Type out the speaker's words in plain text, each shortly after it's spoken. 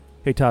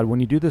Hey, Todd, when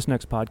you do this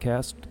next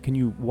podcast, can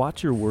you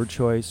watch your word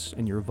choice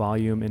and your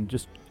volume and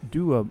just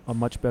do a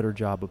much better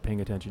job of paying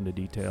attention to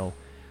detail?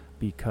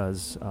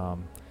 Because,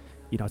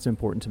 it's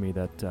important to me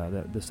that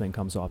this thing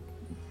comes off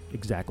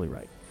exactly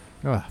right.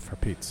 Oh, for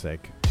Pete's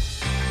sake.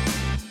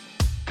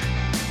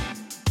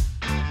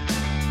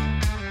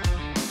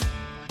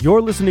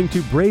 You're listening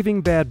to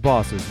Braving Bad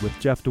Bosses with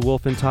Jeff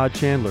DeWolf and Todd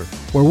Chandler,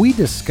 where we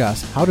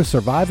discuss how to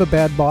survive a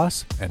bad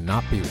boss and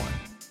not be one.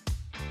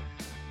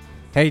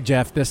 Hey,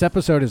 Jeff, this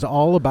episode is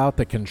all about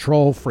the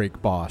control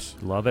freak boss.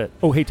 Love it.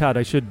 Oh, hey, Todd,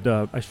 I should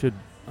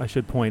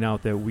point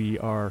out that we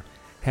are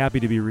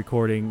happy to be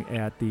recording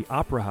at the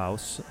Opera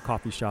House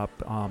coffee shop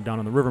down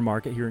on the River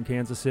Market here in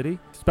Kansas City.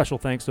 Special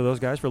thanks to those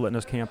guys for letting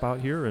us camp out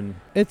here. And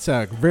it's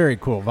a very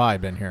cool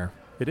vibe in here.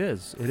 It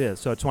is.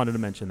 So I just wanted to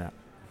mention that.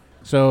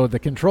 So the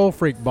control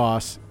freak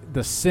boss,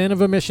 the sin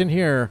of omission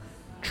here,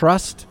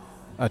 trust,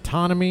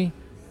 autonomy,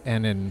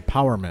 and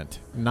empowerment,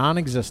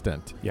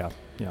 non-existent. Yeah.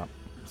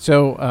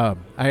 So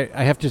I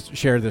have to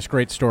share this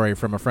great story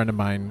from a friend of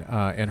mine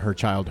in her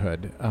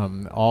childhood,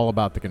 all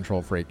about the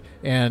control freak.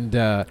 And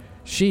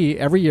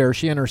every year,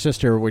 she and her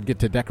sister would get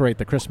to decorate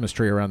the Christmas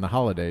tree around the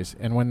holidays.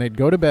 And when they'd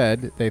go to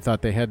bed, they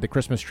thought they had the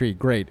Christmas tree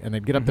great. And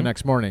they'd get up the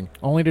next morning,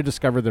 only to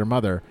discover their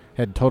mother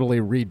had totally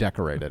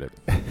redecorated it.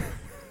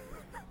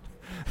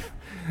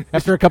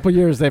 After a couple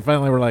years, they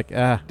finally were like,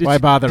 why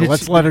bother?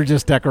 Let's let her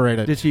just decorate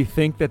it. Did she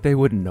think that they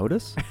wouldn't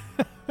notice?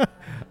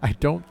 I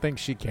don't think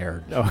she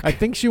cared. Okay. I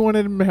think she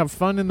wanted him to have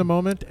fun in the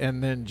moment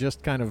and then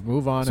just kind of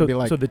move on and be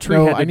like, so the tree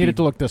I need it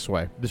to look this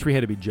way. The tree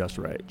had to be just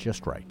right.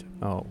 Just right.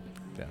 Oh,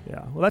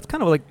 yeah. Well, that's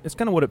kind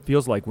of what it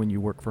feels like when you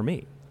work for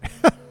me.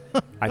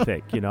 I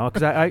think,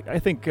 because I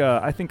think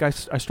I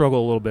struggle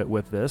a little bit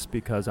with this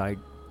because I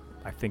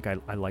think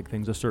I like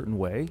things a certain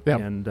way,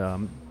 and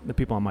the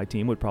people on my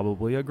team would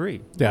probably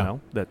agree.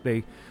 That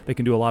they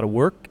can do a lot of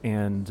work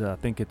and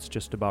think it's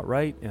just about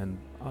right, and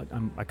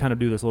I kind of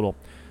do this little.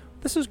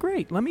 This is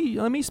great. Let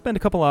me spend a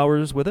couple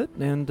hours with it,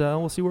 and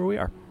we'll see where we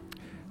are.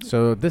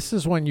 So this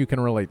is one you can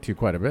relate to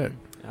quite a bit.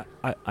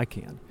 I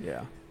can.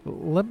 Yeah.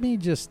 Let me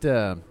just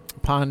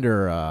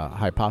ponder a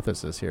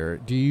hypothesis here.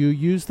 Do you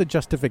use the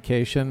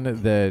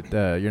justification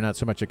that you're not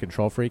so much a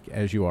control freak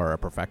as you are a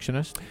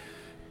perfectionist?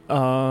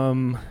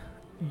 I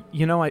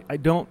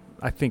don't.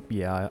 I think,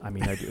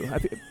 I do.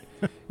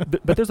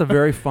 But there's a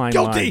very fine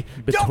line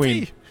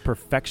between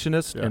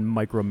perfectionist and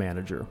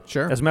micromanager.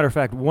 Sure. As a matter of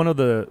fact, one of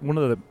the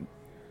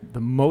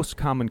most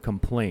common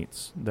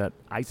complaints that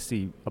I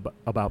see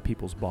about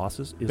people's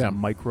bosses is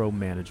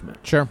micromanagement.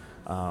 Sure.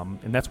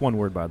 And that's one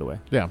word, by the way.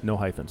 Yeah. No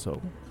hyphen.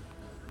 So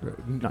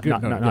not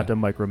to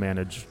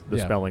micromanage the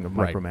spelling of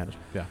micromanage.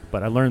 Right. Yeah.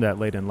 But I learned that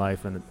late in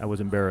life, and I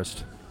was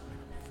embarrassed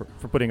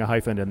for putting a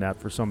hyphen in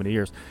that for so many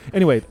years.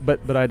 Anyway,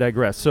 but I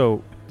digress.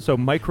 So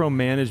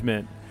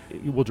micromanagement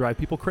will drive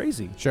people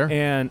crazy. Sure.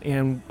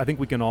 And I think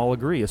we can all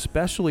agree,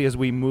 especially as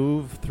we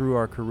move through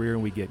our career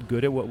and we get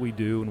good at what we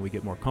do and we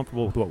get more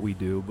comfortable with what we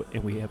do,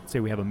 and we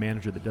have a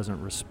manager that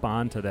doesn't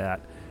respond to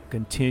that,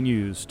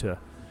 continues to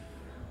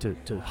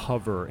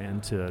hover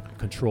and to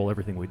control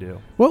everything we do.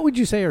 What would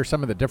you say are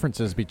some of the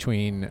differences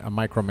between a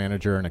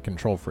micromanager and a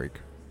control freak?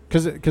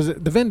 Because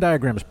the Venn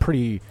diagram is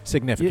pretty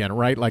significant,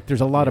 right? Like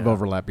there's a lot of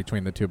overlap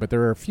between the two, but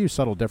there are a few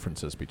subtle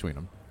differences between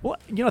them. Well,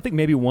 I think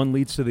maybe one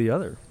leads to the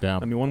other. Yeah.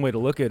 I mean, one way to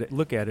look at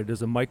it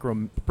is a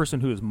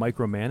person who is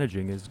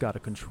micromanaging has got a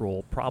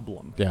control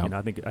problem. Yeah.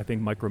 I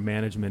think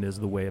micromanagement is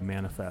the way it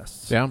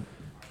manifests. Yeah.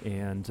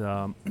 And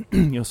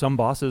some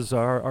bosses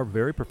are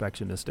very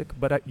perfectionistic,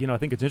 but I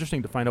think it's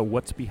interesting to find out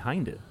what's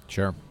behind it.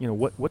 Sure.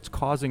 What's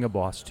causing a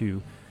boss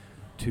to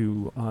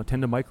tend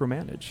to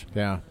micromanage.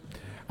 Yeah.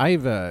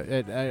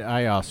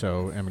 I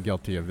also am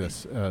guilty of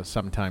this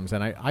sometimes,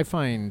 and I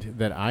find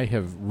that I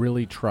have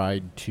really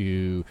tried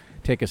to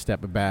take a step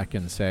back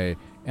and say,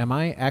 am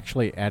I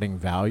actually adding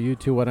value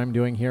to what I'm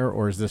doing here,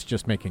 or is this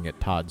just making it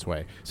Todd's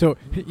way? So,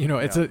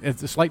 it's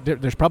a slight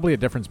there's probably a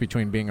difference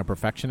between being a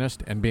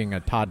perfectionist and being a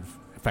Todd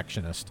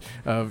perfectionist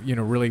of,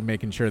 really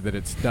making sure that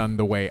it's done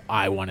the way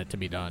I want it to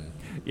be done.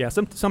 Yeah,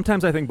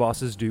 sometimes I think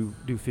bosses do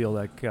feel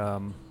like,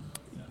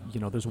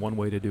 there's one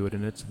way to do it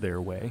and it's their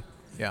way.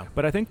 Yeah.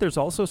 But I think there's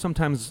also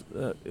sometimes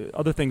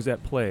other things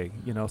at play.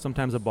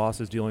 Sometimes a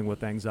boss is dealing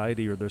with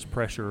anxiety or there's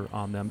pressure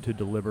on them to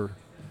deliver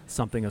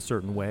something a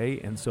certain way.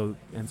 And so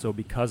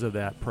because of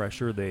that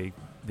pressure, they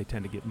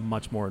tend to get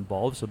much more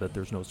involved so that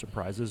there's no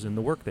surprises in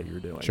the work that you're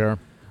doing. Sure.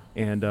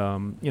 And,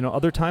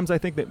 other times I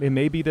think that it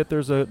may be that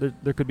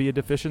there could be a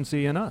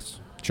deficiency in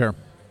us. Sure.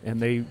 And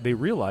they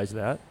realize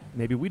that.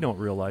 Maybe we don't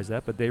realize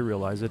that, but they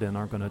realize it and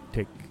aren't going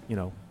to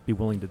be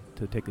willing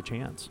to take the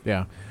chance.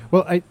 Yeah.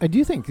 Well, I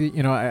do think,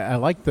 I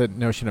like the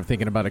notion of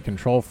thinking about a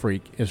control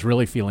freak is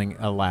really feeling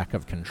a lack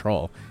of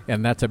control.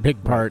 And that's a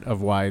big part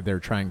of why they're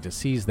trying to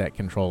seize that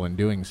control and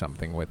doing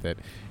something with it.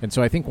 And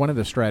so I think one of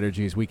the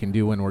strategies we can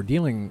do when we're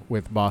dealing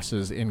with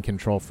bosses in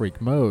control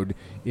freak mode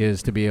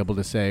is to be able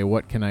to say,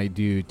 what can I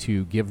do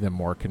to give them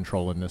more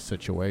control in this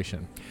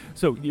situation?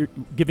 So you're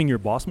giving your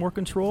boss more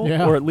control,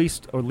 yeah. or at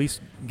least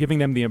giving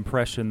them the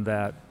impression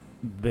that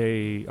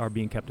they are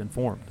being kept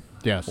informed.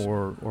 Yes.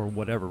 or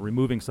whatever,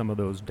 removing some of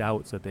those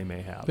doubts that they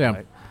may have. Yeah.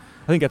 Right?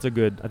 I think that's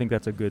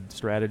a good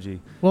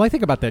strategy. Well, I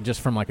think about that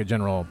just from like a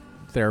general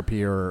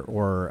therapy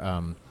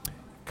or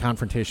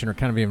confrontation or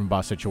kind of even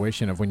boss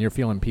situation of when you're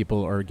feeling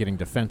people are getting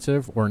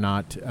defensive or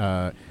not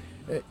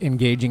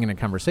engaging in a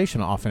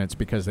conversation. Often it's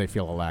because they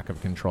feel a lack of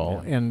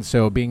control. Yeah. And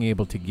so being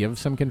able to give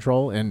some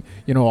control and,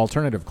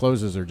 alternative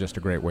closes are just a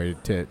great way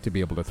to be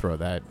able to throw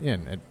that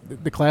in.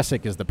 The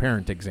classic is the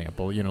parent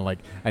example. Like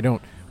I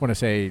don't want to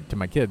say to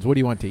my kids, what do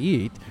you want to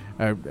eat?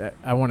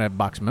 I want to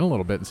box them in a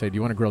little bit and say, do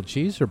you want a grilled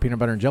cheese or peanut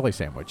butter and jelly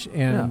sandwich?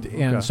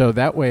 And so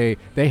that way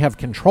they have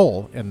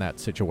control in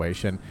that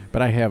situation,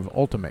 but I have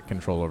ultimate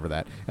control over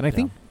that. And I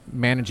think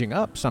managing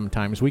up,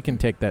 sometimes we can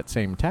take that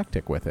same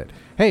tactic with it.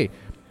 Hey,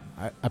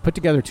 I put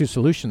together 2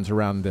 solutions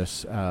around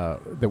this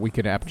that we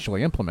could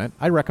actually implement.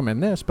 I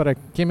recommend this, but I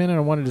came in and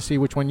I wanted to see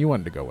which one you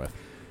wanted to go with.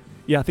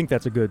 Yeah, I think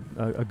that's a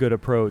good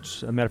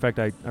approach. As a matter of fact,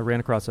 I ran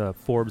across a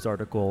Forbes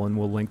article, and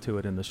we'll link to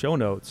it in the show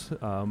notes,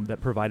 that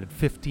provided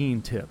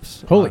 15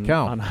 tips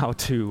on how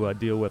to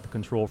deal with a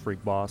control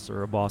freak boss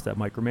or a boss that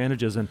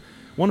micromanages. And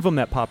one of them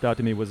that popped out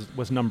to me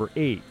was number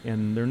 8,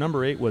 and their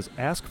number 8 was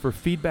ask for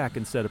feedback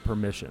instead of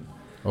permission.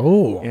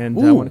 Oh, and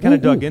when I kind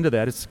of dug into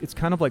that, it's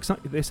kind of like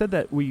they said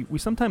that we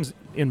sometimes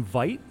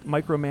invite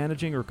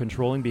micromanaging or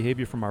controlling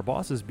behavior from our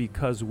bosses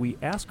because we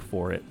ask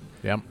for it.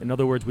 Yep. In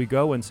other words, we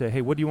go and say,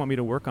 "Hey, what do you want me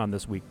to work on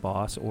this week,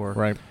 boss?" Or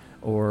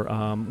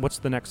what's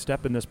the next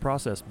step in this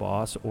process,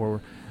 boss?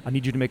 Or I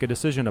need you to make a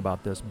decision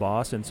about this,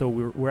 boss. And so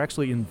we're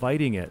actually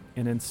inviting it,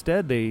 and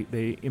instead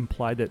they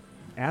imply that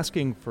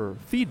asking for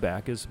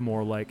feedback is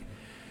more like,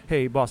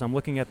 hey, boss, I'm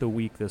looking at the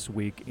week this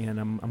week, and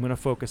I'm going to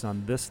focus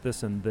on this,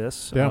 and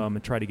this,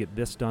 and try to get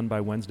this done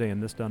by Wednesday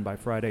and this done by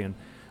Friday, and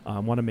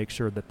want to make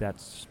sure that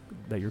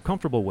you're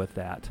comfortable with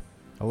that.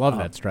 I love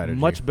that strategy.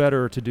 Much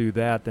better to do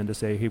that than to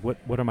say, hey,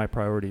 what are my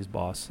priorities,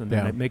 boss? And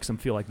then it makes them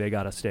feel like they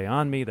got to stay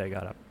on me. They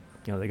got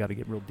to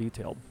get real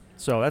detailed.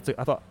 So I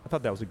thought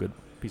that was a good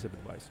piece of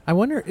advice. I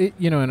wonder,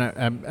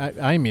 and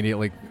I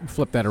immediately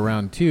flip that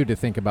around too to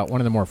think about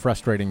one of the more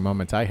frustrating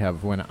moments I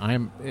have when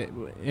I'm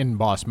in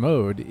boss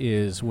mode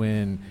is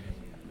when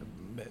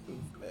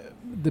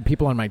the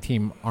people on my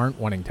team aren't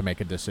wanting to make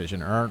a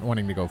decision or aren't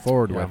wanting to go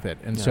forward with it.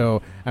 And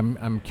so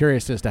I'm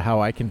curious as to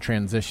how I can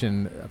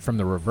transition from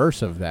the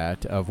reverse of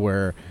that, of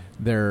where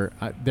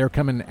they're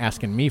coming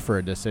asking me for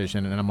a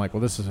decision, and I'm like,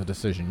 well, this is a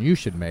decision you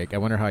should make. I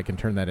wonder how I can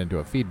turn that into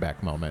a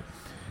feedback moment.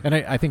 And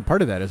I think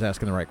part of that is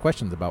asking the right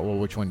questions about, well,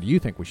 which one do you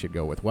think we should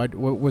go with? What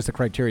was the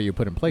criteria you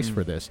put in place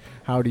for this?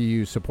 How do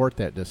you support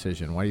that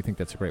decision? Why do you think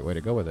that's a great way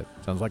to go with it?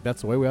 Sounds like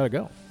that's the way we ought to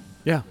go.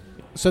 Yeah.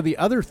 So the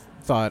other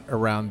thought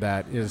around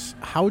that is,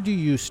 how do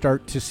you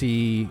start to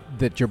see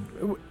that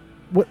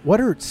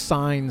what are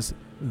signs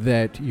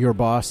that your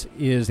boss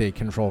is a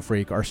control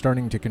freak or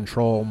starting to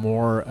control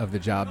more of the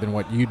job than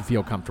what you'd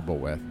feel comfortable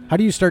with? How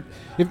do you start,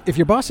 if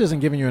your boss isn't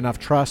giving you enough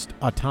trust,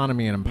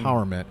 autonomy, and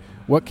empowerment,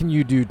 what can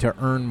you do to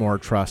earn more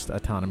trust,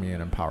 autonomy,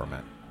 and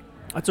empowerment?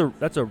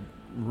 That's a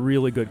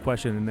really good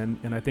question,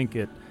 and I think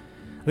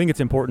it's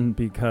important,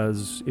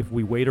 because if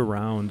we wait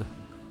around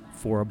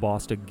for a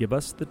boss to give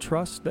us the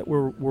trust that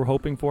we're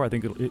hoping for, I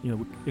think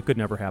it could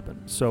never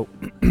happen. So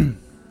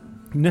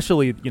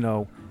initially,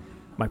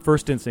 my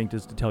first instinct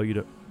is to tell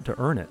you to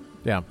earn it.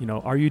 Yeah.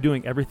 Are you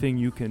doing everything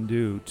you can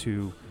do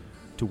to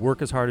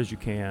work as hard as you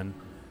can,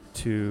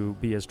 to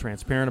be as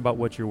transparent about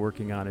what you're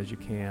working on as you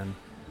can?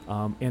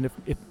 And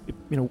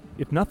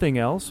if nothing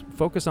else,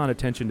 focus on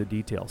attention to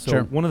detail.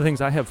 So one of the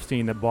things I have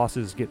seen that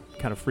bosses get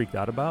kind of freaked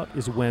out about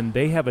is when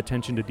they have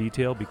attention to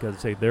detail because,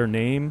 say, their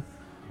name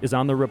is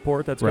on the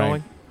report that's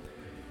going,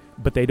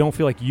 but they don't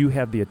feel like you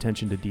have the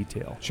attention to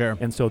detail. Sure.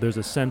 And so there's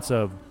a sense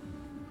of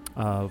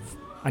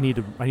I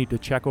need to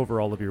check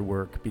over all of your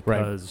work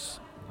because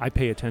I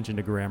pay attention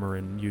to grammar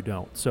and you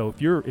don't. So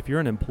if you're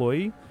an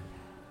employee,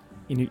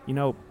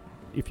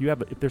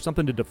 if there's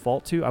something to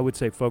default to, I would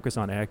say focus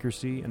on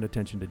accuracy and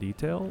attention to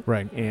detail.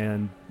 Right.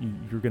 And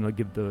you're going to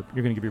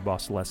give your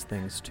boss less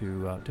things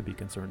to be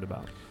concerned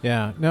about.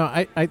 Yeah. No,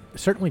 I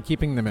certainly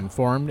keeping them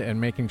informed and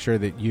making sure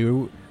that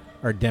you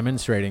are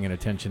demonstrating an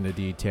attention to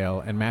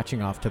detail and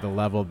matching off to the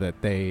level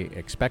that they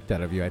expect out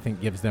of you, I think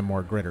gives them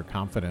more greater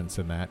confidence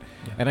in that.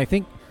 Yeah. And I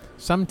think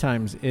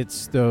sometimes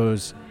it's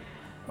those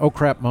oh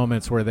crap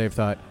moments where they've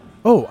thought,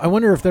 oh, I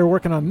wonder if they're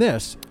working on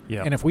this.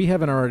 Yeah. And if we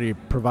haven't already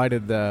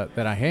provided that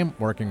I am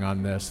working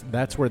on this,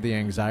 that's where the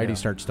anxiety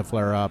starts to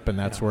flare up, and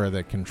that's where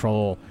the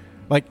control,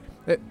 like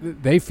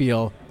they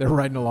feel they're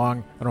riding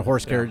along on a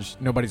horse carriage,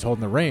 nobody's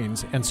holding the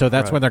reins, and so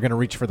that's when they're going to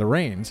reach for the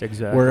reins.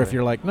 Exactly. Where if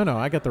you're like, no,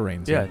 I got the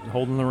reins. Yeah,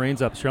 holding the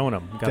reins up, showing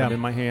them. Got them in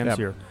my hands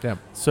here. Yeah.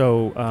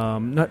 So,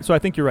 so I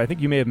think you're right. I think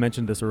you may have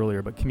mentioned this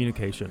earlier, but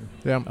communication,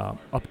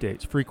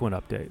 updates, frequent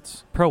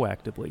updates,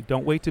 proactively.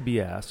 Don't wait to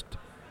be asked.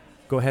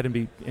 Go ahead and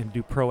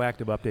do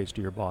proactive updates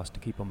to your boss to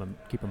keep them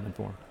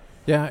informed.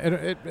 Yeah,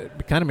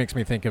 it kind of makes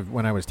me think of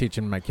when I was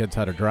teaching my kids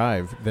how to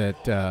drive,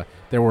 that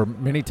there were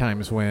many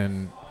times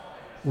when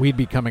we'd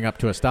be coming up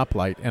to a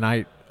stoplight and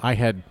I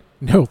had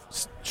no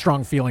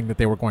strong feeling that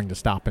they were going to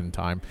stop in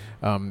time.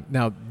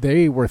 Now,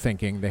 they were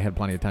thinking they had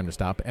plenty of time to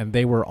stop, and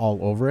they were all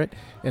over it.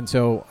 And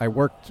so I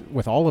worked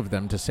with all of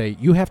them to say,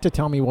 you have to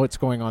tell me what's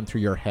going on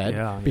through your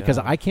head, because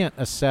I can't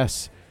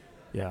assess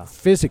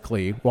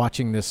physically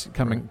watching this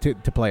coming to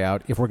play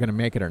out if we're going to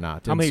make it or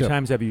not. How many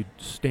times have you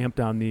stamped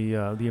on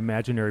the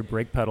imaginary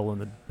brake pedal in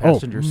the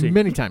passenger seat?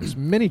 Many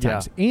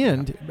times.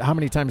 And how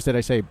many times did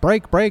I say,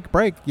 brake, brake,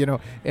 brake,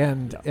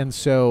 and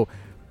so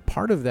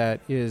part of that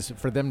is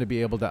for them to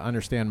be able to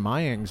understand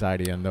my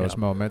anxiety in those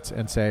moments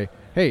and say,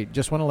 hey,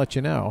 just want to let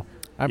you know,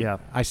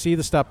 I see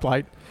the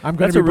stoplight. I'm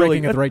going to be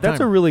braking at the right time.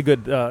 That's a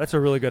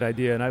really good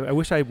idea, and I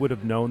wish I would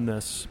have known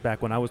this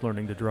back when I was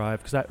learning to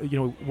drive, because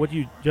what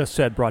you just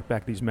said brought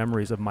back these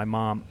memories of my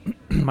mom.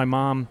 My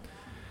mom,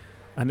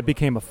 and it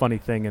became a funny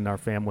thing in our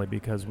family,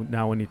 because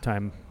now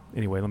anytime,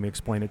 anyway, let me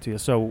explain it to you.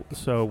 So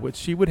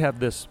she would have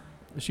this,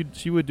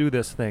 she would do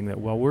this thing that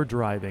while we're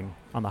driving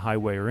on the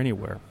highway or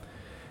anywhere,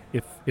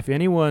 if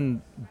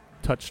anyone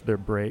touched their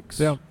brakes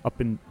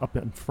up in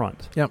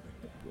front,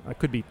 it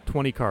could be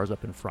 20 cars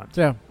up in front.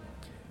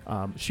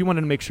 She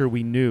wanted to make sure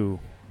we knew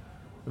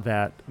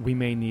that we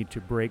may need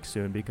to brake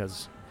soon,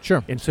 because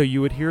and so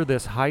you would hear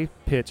this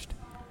high-pitched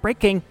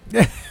braking,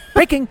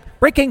 braking,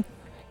 braking,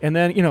 and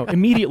then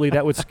immediately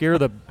that would scare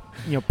the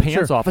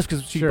pants off us,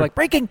 because she'd be like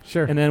braking,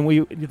 and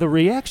then the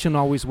reaction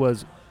always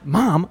was,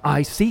 Mom,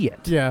 I see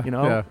it.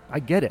 I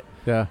get it.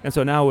 And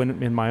so now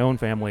in my own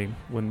family,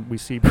 when we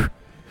see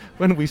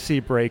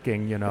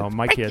braking,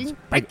 my kids,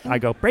 I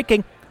go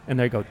braking, and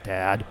they go,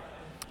 Dad.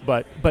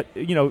 But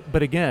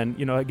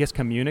again, I guess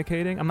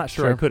communicating, I'm not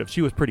sure I could have.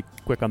 She was pretty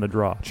quick on the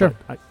draw.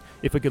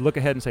 If we could look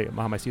ahead and say,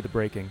 Mom, I see the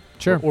braking.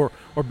 Or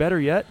better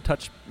yet,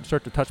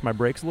 start to touch my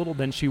brakes a little,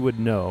 then she would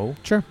know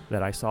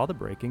that I saw the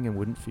braking and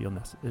wouldn't feel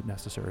it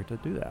necessary to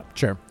do that.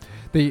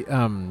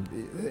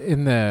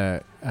 In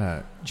the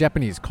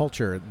Japanese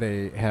culture,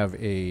 they have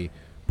a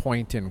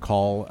point and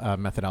call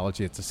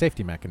methodology. It's a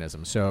safety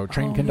mechanism. So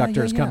train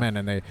conductors come in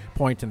and they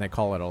point and they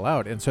call it all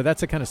out. And so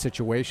that's the kind of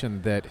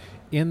situation that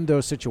in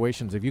those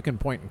situations, if you can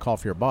point and call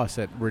for your boss,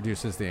 it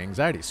reduces the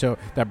anxiety. So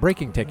that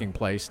braking taking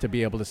place, to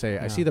be able to say,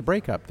 I see the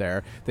brake up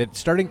there, that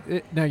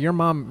starting, now your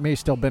mom may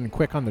still been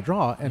quick on the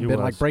draw and been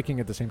like braking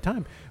at the same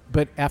time.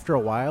 But after a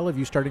while of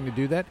you starting to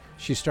do that,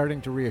 she's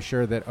starting to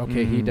reassure that,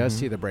 okay, he does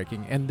see the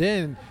braking. And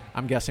then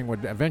I'm guessing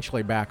would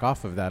eventually back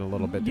off of that a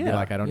little bit to be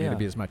like, I don't need to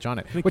be as much on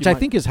it. Which I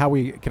think is how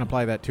we can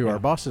apply that to our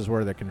bosses,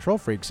 where the control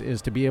freaks,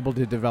 is to be able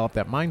to develop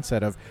that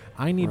mindset of,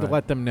 I need to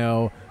let them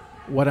know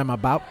what I'm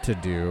about to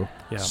do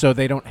so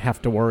they don't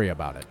have to worry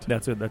about it.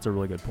 That's a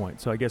really good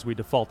point. So I guess we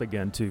default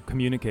again to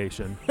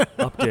communication,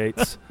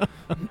 updates.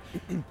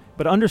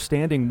 But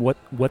understanding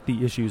what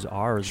the issues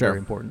are is very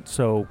important.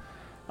 So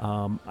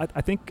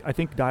I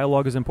think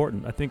dialogue is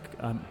important. I think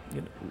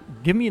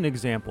give me an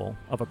example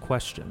of a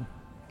question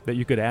that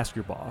you could ask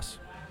your boss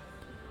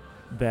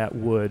that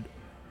would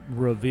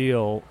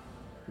reveal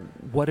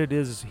what it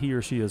is he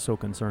or she is so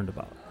concerned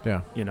about.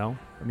 I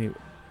mean,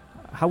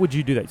 how would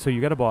you do that? So you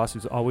got a boss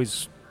who's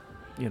always,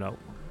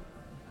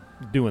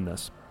 doing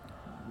this.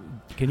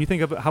 Can you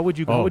think of how would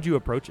you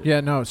approach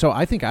it? So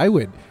I think I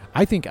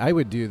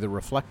would do the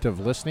reflective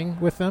listening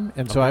with them,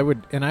 and so I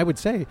would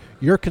say,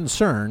 you're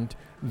concerned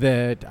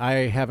that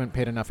I haven't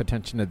paid enough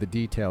attention to the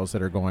details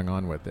that are going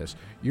on with this.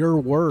 You're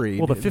worried.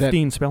 Well, the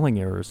 15 spelling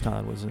errors,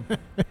 Todd, was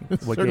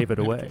what gave it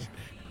away.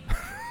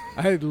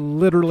 I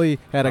literally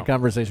had a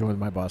conversation with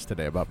my boss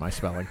today about my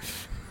spelling.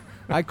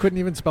 I couldn't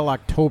even spell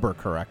October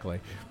correctly.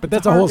 But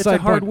that's a whole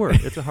side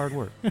point. It's a hard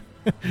word.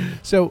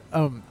 So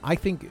I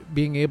think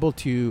being able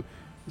to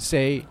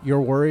say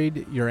you're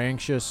worried, you're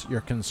anxious, you're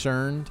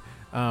concerned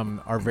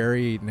are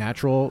very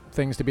natural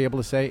things to be able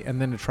to say, and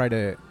then to try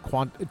to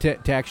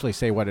actually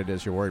say what it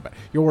is you're worried about.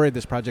 You're worried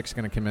this project's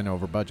going to come in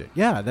over budget.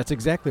 Yeah, that's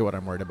exactly what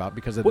I'm worried about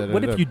because of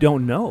what if you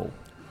don't know?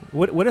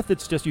 What if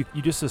it's just you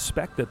just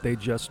suspect that they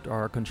just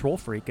are a control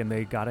freak and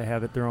they got to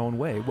have it their own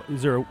way?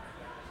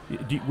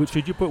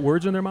 Should you put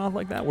words in their mouth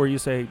like that, where you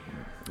say,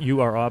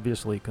 "You are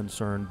obviously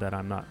concerned that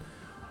I'm not"?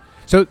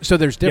 So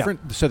there's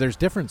there's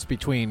difference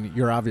between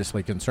you're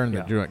obviously concerned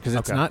that you're doing it,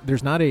 because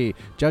there's not a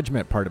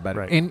judgment part about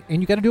it, and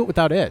you got to do it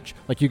without edge.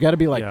 Like you got to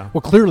be like,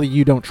 well, clearly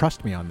you don't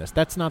trust me on this.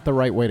 That's not the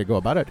right way to go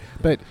about it.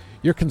 But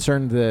you're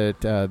concerned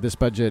that this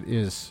budget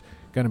is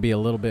going to be a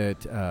little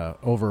bit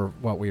over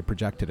what we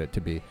projected it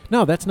to be.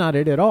 No, that's not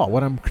it at all.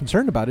 What I'm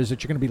concerned about is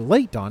that you're going to be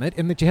late on it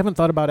and that you haven't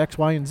thought about X,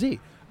 Y, and Z.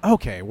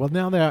 Okay, well,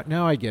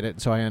 now I get it,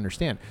 so I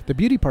understand. The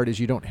beauty part is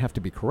you don't have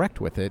to be correct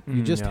with it.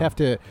 You just have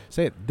to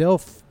say it.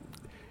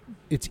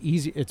 It's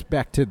easy. It's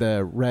back to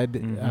the red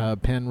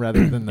pen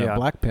rather than the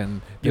black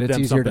pen. Give it's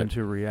them easier something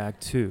to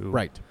react to.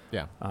 Right.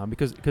 Yeah.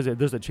 Because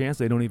there's a chance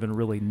they don't even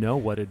really know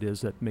what it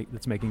is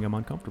that's making them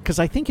uncomfortable. Because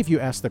I think if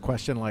you ask the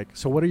question like,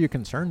 so what are you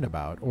concerned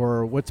about,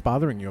 or what's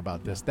bothering you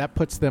about this, that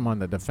puts them on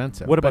the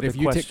defensive. What about the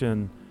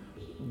question,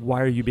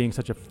 why are you being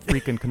such a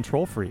freaking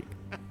control freak?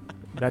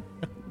 That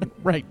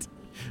right.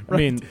 I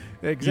mean,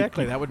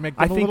 exactly. That would make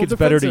them I think it's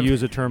better to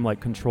use a term like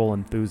control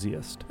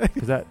enthusiast,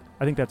 because I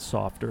think that's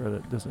softer.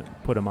 That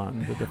doesn't put them on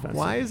the defensive.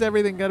 Why is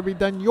everything got to be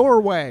done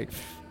your way?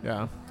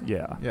 Yeah.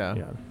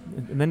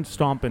 And then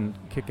stomp and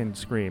kick and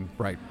scream.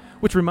 Right.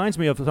 Which reminds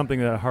me of something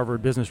that a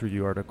Harvard Business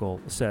Review article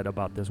said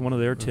about this. One of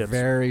their tips.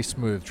 Very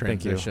smooth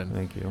transition.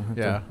 Thank you.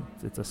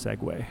 It's a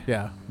segue.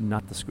 Yeah.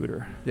 Not the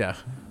scooter. Yeah.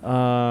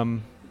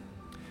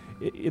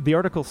 The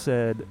article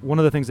said one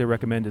of the things they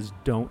recommend is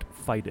don't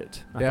fight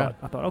it. I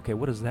thought, okay,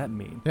 what does that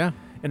mean? Yeah.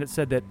 And it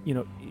said that,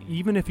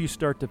 even if you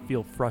start to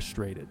feel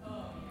frustrated,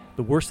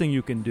 the worst thing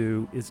you can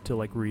do is to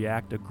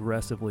react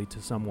aggressively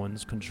to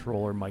someone's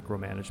control or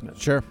micromanagement.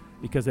 Sure.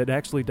 Because it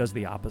actually does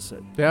the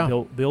opposite.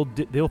 Yeah.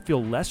 They'll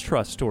feel less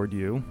trust toward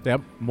you.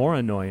 Yep. More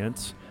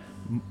annoyance,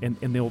 and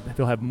they'll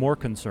have more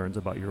concerns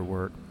about your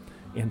work,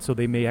 and so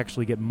they may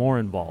actually get more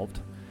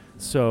involved.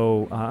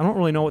 So I don't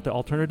really know what the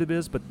alternative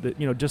is, but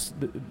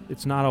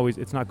it's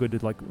not good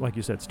to like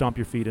you said, stomp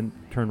your feet and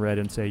turn red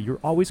and say you're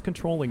always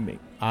controlling me.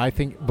 I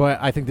think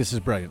this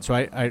is brilliant. So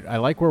I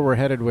like where we're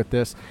headed with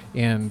this,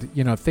 and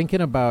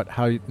thinking about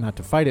how not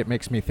to fight it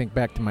makes me think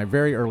back to my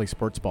very early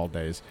sports ball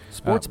days.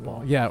 Sports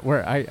ball, yeah,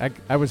 where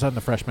I was on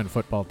the freshman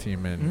football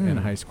team in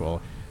high school.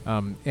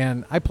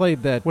 And I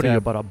played that. What are you,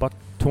 about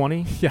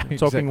 $120? Yeah,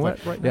 soaking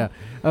wet right now.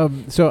 Yeah.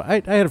 So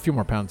I had a few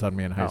more pounds on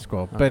me in high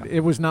school, but it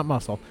was not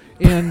muscle.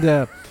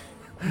 And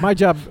my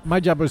job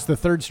was the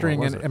third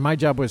string, and my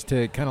job was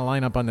to kind of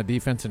line up on the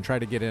defense and try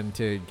to get in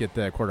to get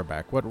the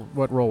quarterback.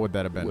 What role would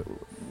that have been?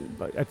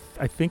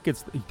 I think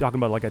it's you're talking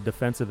about like a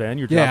defensive end.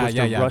 Your job was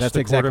to rush that's the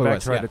exactly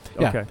quarterback.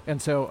 Okay. And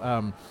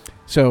so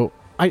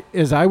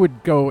as I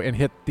would go and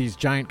hit these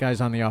giant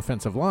guys on the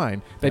offensive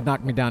line, they'd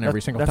knock me down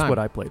every single time. That's what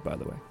I played, by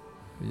the way.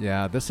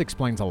 Yeah, this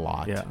explains a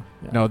lot. Yeah.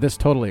 No, this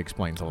totally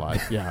explains a lot.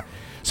 Yeah.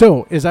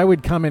 So as I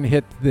would come and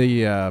hit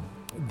the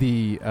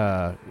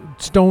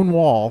stone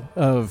wall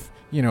of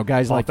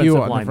guys like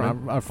you on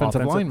the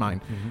offensive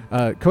line,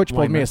 coach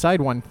pulled me aside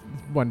one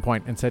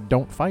point and said,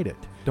 "Don't fight it.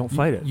 Don't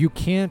fight it. You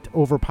can't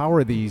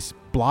overpower these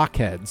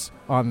blockheads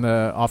on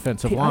the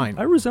offensive line."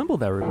 I resemble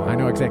that remark. I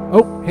know exactly.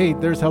 Oh, hey,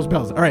 there's Hell's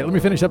Bells. All right, let me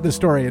finish up this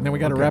story, and then we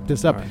got to wrap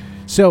this up. Right.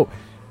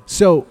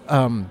 So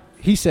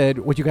he said,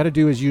 what you got to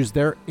do is use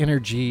their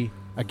energy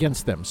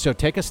against them. So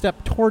take a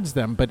step towards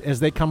them, but as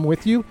they come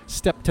with you,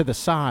 step to the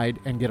side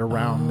and get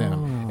around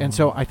them. And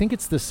so I think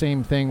it's the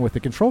same thing with the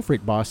control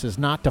freak boss, is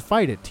not to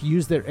fight it, to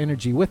use their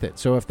energy with it.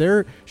 So if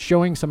they're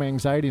showing some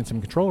anxiety and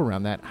some control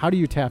around that, how do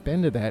you tap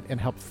into that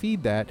and help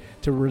feed that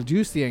to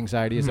reduce the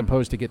anxiety as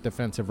opposed to get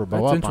defensive or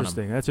bow up on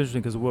them? That's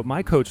interesting, because what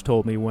my coach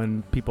told me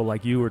when people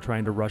like you were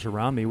trying to rush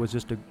around me was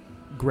just to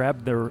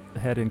grab their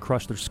head and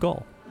crush their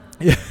skull.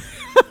 Yeah.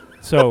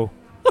 So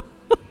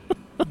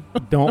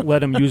don't let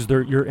them use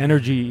your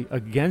energy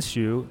against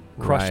you.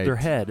 Crush their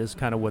head is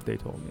kind of what they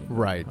told me.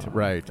 Right,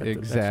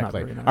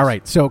 exactly. Nice. All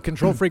right, so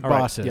control freak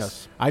bosses. Right,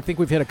 yes. I think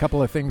we've hit a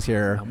couple of things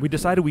here. We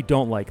decided we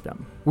don't like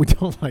them. We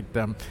don't like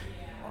them.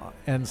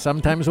 And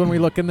sometimes when we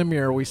look in the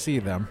mirror, we see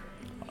them.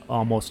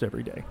 Almost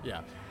every day.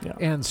 Yeah.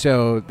 And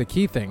so the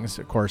key things,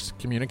 of course,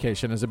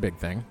 communication is a big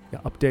thing. Yeah,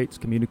 updates,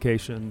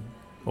 communication,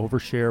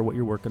 overshare what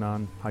you're working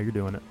on, how you're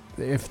doing it.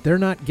 If they're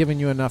not giving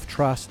you enough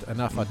trust,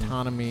 enough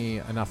autonomy,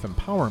 enough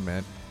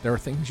empowerment, there are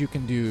things you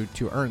can do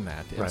to earn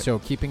that. And so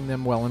keeping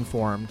them well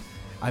informed.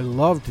 I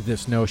loved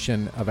this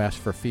notion of ask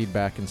for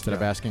feedback instead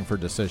of asking for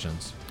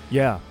decisions.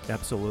 Yeah,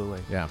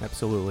 absolutely. Yeah,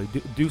 absolutely.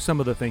 Do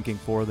some of the thinking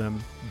for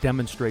them.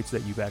 Demonstrates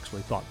that you've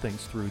actually thought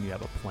things through and you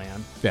have a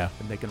plan. Yeah.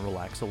 And they can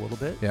relax a little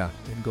bit. Yeah.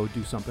 And go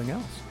do something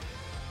else.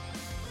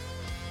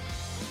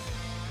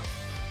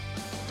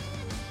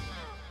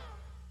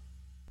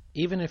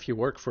 Even if you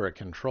work for a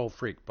control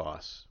freak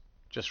boss,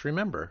 just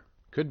remember,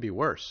 could be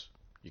worse.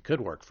 You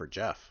could work for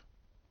Jeff.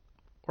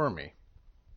 Or me.